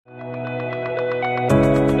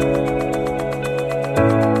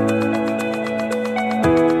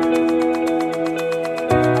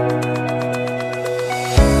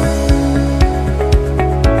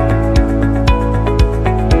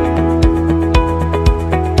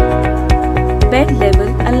Bed level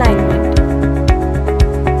alignment.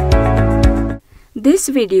 This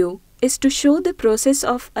video is to show the process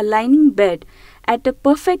of aligning bed at a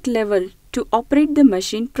perfect level to operate the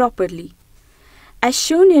machine properly. As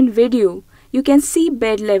shown in video, you can see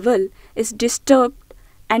bed level is disturbed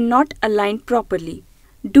and not aligned properly.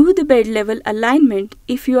 Do the bed level alignment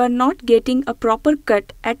if you are not getting a proper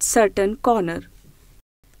cut at certain corner.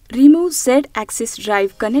 Remove Z-axis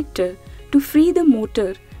drive connector to free the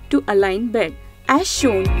motor to align bed. As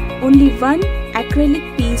shown, only one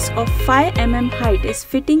acrylic piece of 5 mm height is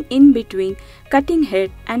fitting in between cutting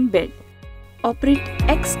head and bed. Operate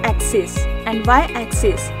X-axis and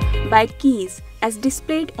Y-axis by keys as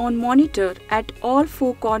displayed on monitor at all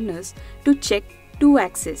 4 corners to check 2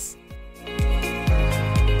 axes.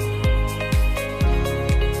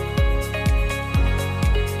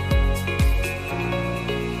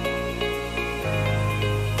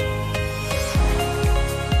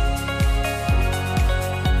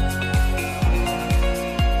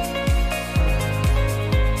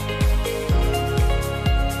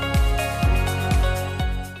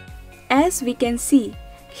 As we can see,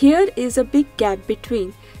 here is a big gap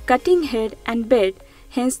between cutting head and bed,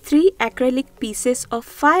 hence 3 acrylic pieces of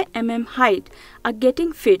 5 mm height are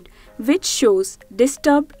getting fit, which shows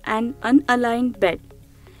disturbed and unaligned bed.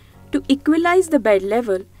 To equalize the bed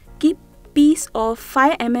level, keep piece of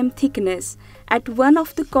 5 mm thickness at one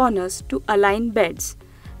of the corners to align beds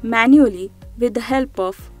manually with the help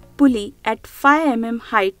of pulley at 5 mm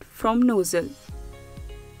height from nozzle.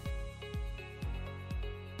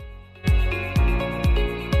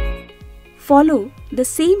 Follow the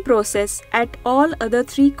same process at all other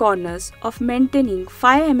 3 corners of maintaining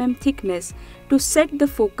 5 mm thickness to set the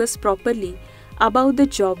focus properly above the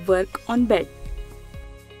job work on bed.